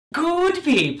Good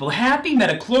people, happy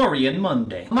Metachlorian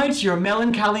Monday. Might your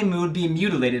melancholy mood be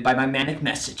mutilated by my manic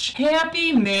message.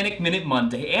 Happy Manic Minute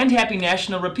Monday, and happy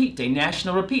National Repeat Day,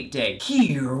 National Repeat Day.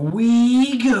 Here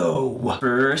we go.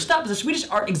 First up is a Swedish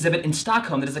art exhibit in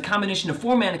Stockholm that is a combination of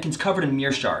 4 mannequins covered in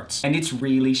mirror shards. And it's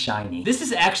really shiny. This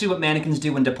is actually what mannequins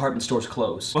do when department stores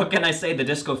close. What can I say, the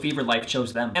disco fever life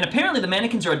chose them. And apparently the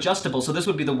mannequins are adjustable, so this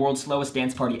would be the world's slowest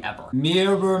dance party ever.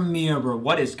 Mirror, mirror,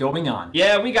 what is going on?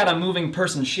 Yeah, we got a moving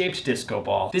person shaped disco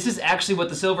ball. This is actually what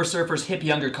the Silver Surfer's hip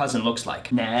younger cousin looks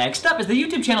like. Next up is the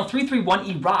YouTube channel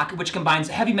 331E Rock, which combines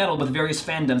heavy metal with various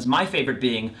fandoms, my favorite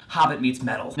being Hobbit meets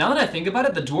metal. Now that I think about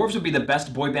it, the Dwarves would be the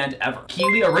best boy band ever.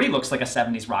 Keeley already looks like a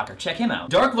 70s rocker. Check him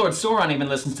out. Dark Lord Sauron even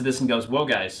listens to this and goes, whoa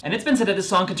guys. And it's been said that this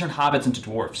song can turn hobbits into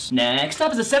dwarfs. Next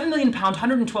up is a 7 million pound,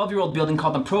 112-year-old building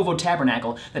called the PROVO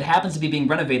Tabernacle that happens to be being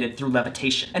renovated through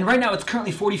levitation. And right now it's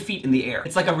currently 40 feet in the air.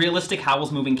 It's like a realistic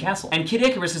Howl's Moving Castle. And Kid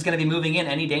Icarus is going to be moving in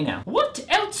any day now. What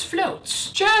else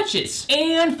floats? Churches!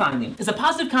 And finally, is a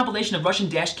positive compilation of Russian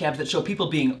dash cabs that show people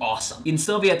being awesome. In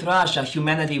Soviet Russia,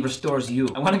 humanity restores you.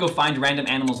 I want to go find random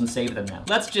animals and save them now.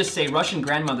 Let's just say Russian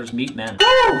grandmothers meet men.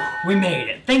 Woo! We made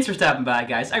it. Thanks for stopping by,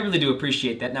 guys. I really do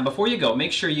appreciate that. Now, before you go,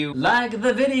 make sure you like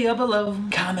the video below,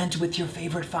 comment with your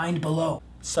favorite find below,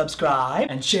 subscribe,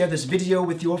 and share this video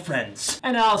with your friends.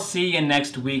 And I'll see you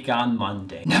next week on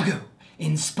Monday. Now go,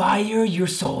 inspire your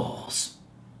souls.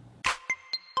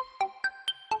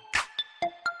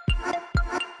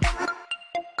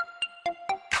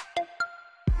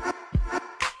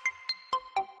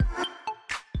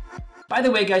 By the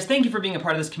way, guys, thank you for being a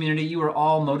part of this community. You are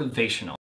all motivational.